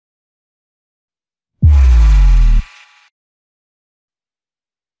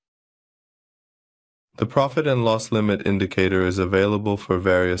The profit and loss limit indicator is available for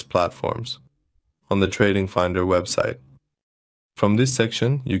various platforms on the TradingFinder website. From this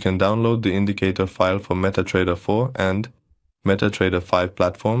section, you can download the indicator file for MetaTrader 4 and MetaTrader 5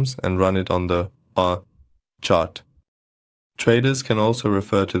 platforms and run it on the chart. Traders can also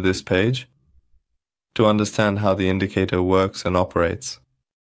refer to this page to understand how the indicator works and operates.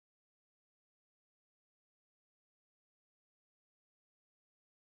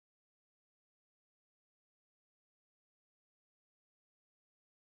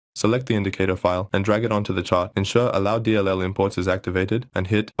 Select the indicator file and drag it onto the chart. Ensure Allow DLL Imports is activated and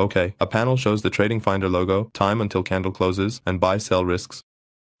hit OK. A panel shows the TradingFinder logo, time until candle closes, and buy-sell risks.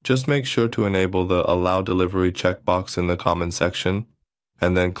 Just make sure to enable the Allow Delivery checkbox in the comment section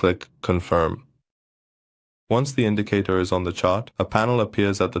and then click Confirm. Once the indicator is on the chart, a panel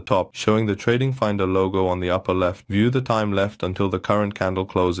appears at the top showing the TradingFinder logo on the upper left. View the time left until the current candle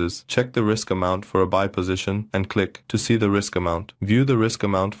closes. Check the risk amount for a buy position and click to see the risk amount. View the risk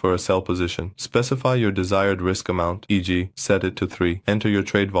amount for a sell position. Specify your desired risk amount, e.g. set it to 3. Enter your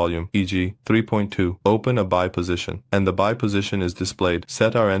trade volume, e.g. 3.2. Open a buy position, and the buy position is displayed.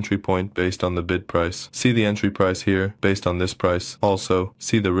 Set our entry point based on the bid price. See the entry price here based on this price. Also,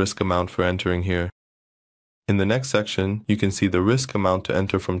 see the risk amount for entering here. In the next section, you can see the risk amount to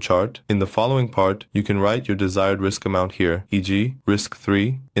enter from chart. In the following part, you can write your desired risk amount here, e.g. risk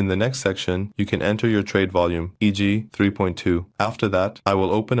 3. In the next section, you can enter your trade volume, e.g. 3.2. After that, I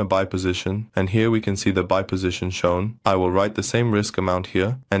will open a buy position, and here we can see the buy position shown. I will write the same risk amount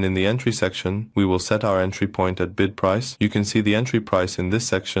here, and in the entry section, we will set our entry point at bid price. You can see the entry price in this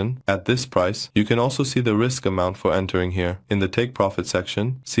section at this price. You can also see the risk amount for entering here. In the take profit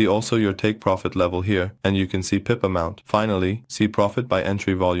section, see also your take profit level here, and you can see pip amount. Finally, see profit by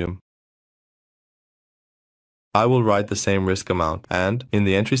entry volume. I will write the same risk amount, and in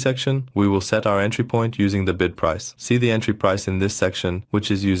the entry section, we will set our entry point using the bid price. See the entry price in this section,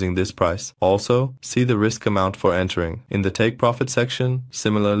 which is using this price. Also, see the risk amount for entering. In the take profit section,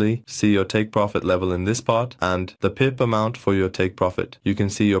 similarly, see your take profit level in this part and the pip amount for your take profit. You can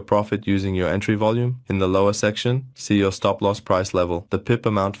see your profit using your entry volume. In the lower section, see your stop loss price level, the pip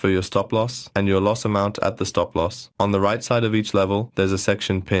amount for your stop loss, and your loss amount at the stop loss. On the right side of each level, there's a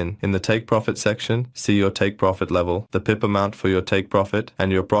section pin. In the take profit section, see your take profit level, the pip amount for your take profit,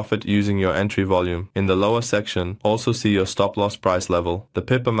 and your profit using your entry volume. In the lower section, also see your stop loss price level, the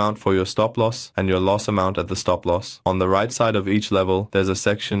pip amount for your stop loss, and your loss amount at the stop loss. On the right side of each level, there's a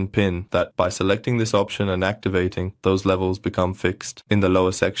section pin that, by selecting this option and activating, those levels become fixed. In the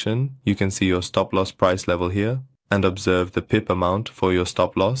lower section, you can see your stop loss price level here, and observe the pip amount for your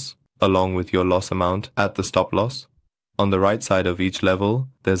stop loss, along with your loss amount at the stop loss. On the right side of each level,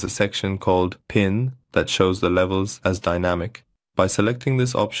 there's a section called Pin that shows the levels as dynamic. By selecting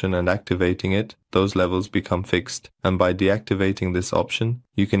this option and activating it, those levels become fixed, and by deactivating this option,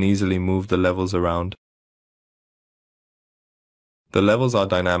 you can easily move the levels around. The levels are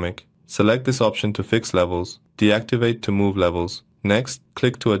dynamic. Select this option to fix levels, deactivate to move levels. Next,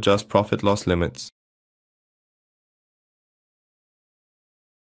 click to adjust profit-loss limits.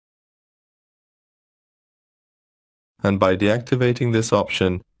 And by deactivating this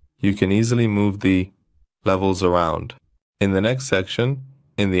option, you can easily move the levels around. In the next section,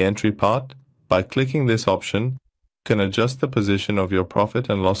 in the entry part, by clicking this option, you can adjust the position of your profit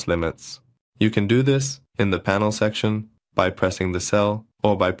and loss limits. You can do this in the panel section by pressing the sell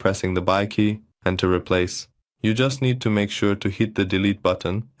or by pressing the buy key and to replace. You just need to make sure to hit the delete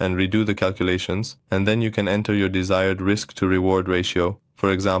button and redo the calculations, and then you can enter your desired risk to reward ratio.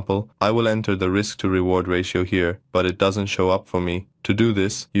 For example, I will enter the risk to reward ratio here, but it doesn't show up for me. To do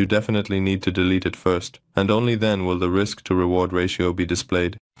this, you definitely need to delete it first, and only then will the risk to reward ratio be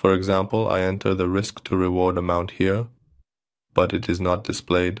displayed. For example, I enter the risk to reward amount here, but it is not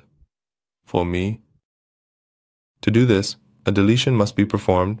displayed for me. To do this, a deletion must be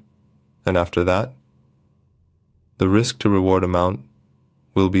performed, and after that, the risk to reward amount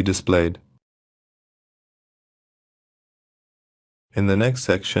will be displayed. In the next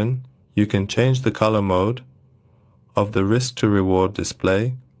section, you can change the color mode of the risk to reward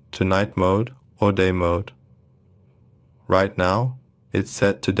display to night mode or day mode. Right now, it's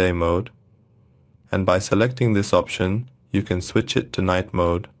set to day mode, and by selecting this option, you can switch it to night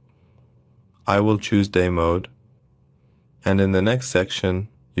mode. I will choose day mode, and in the next section,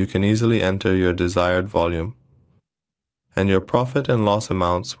 you can easily enter your desired volume, and your profit and loss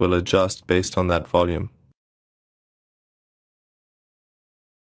amounts will adjust based on that volume.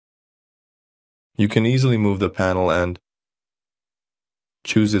 You can easily move the panel and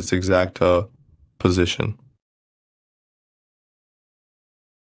choose its exact position.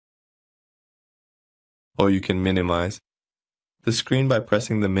 Or you can minimize the screen by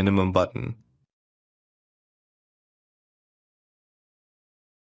pressing the minimum button.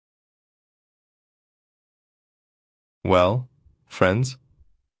 Well, friends,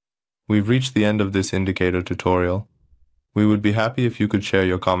 we've reached the end of this indicator tutorial. We would be happy if you could share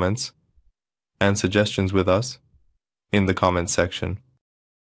your comments and suggestions with us in the comments section.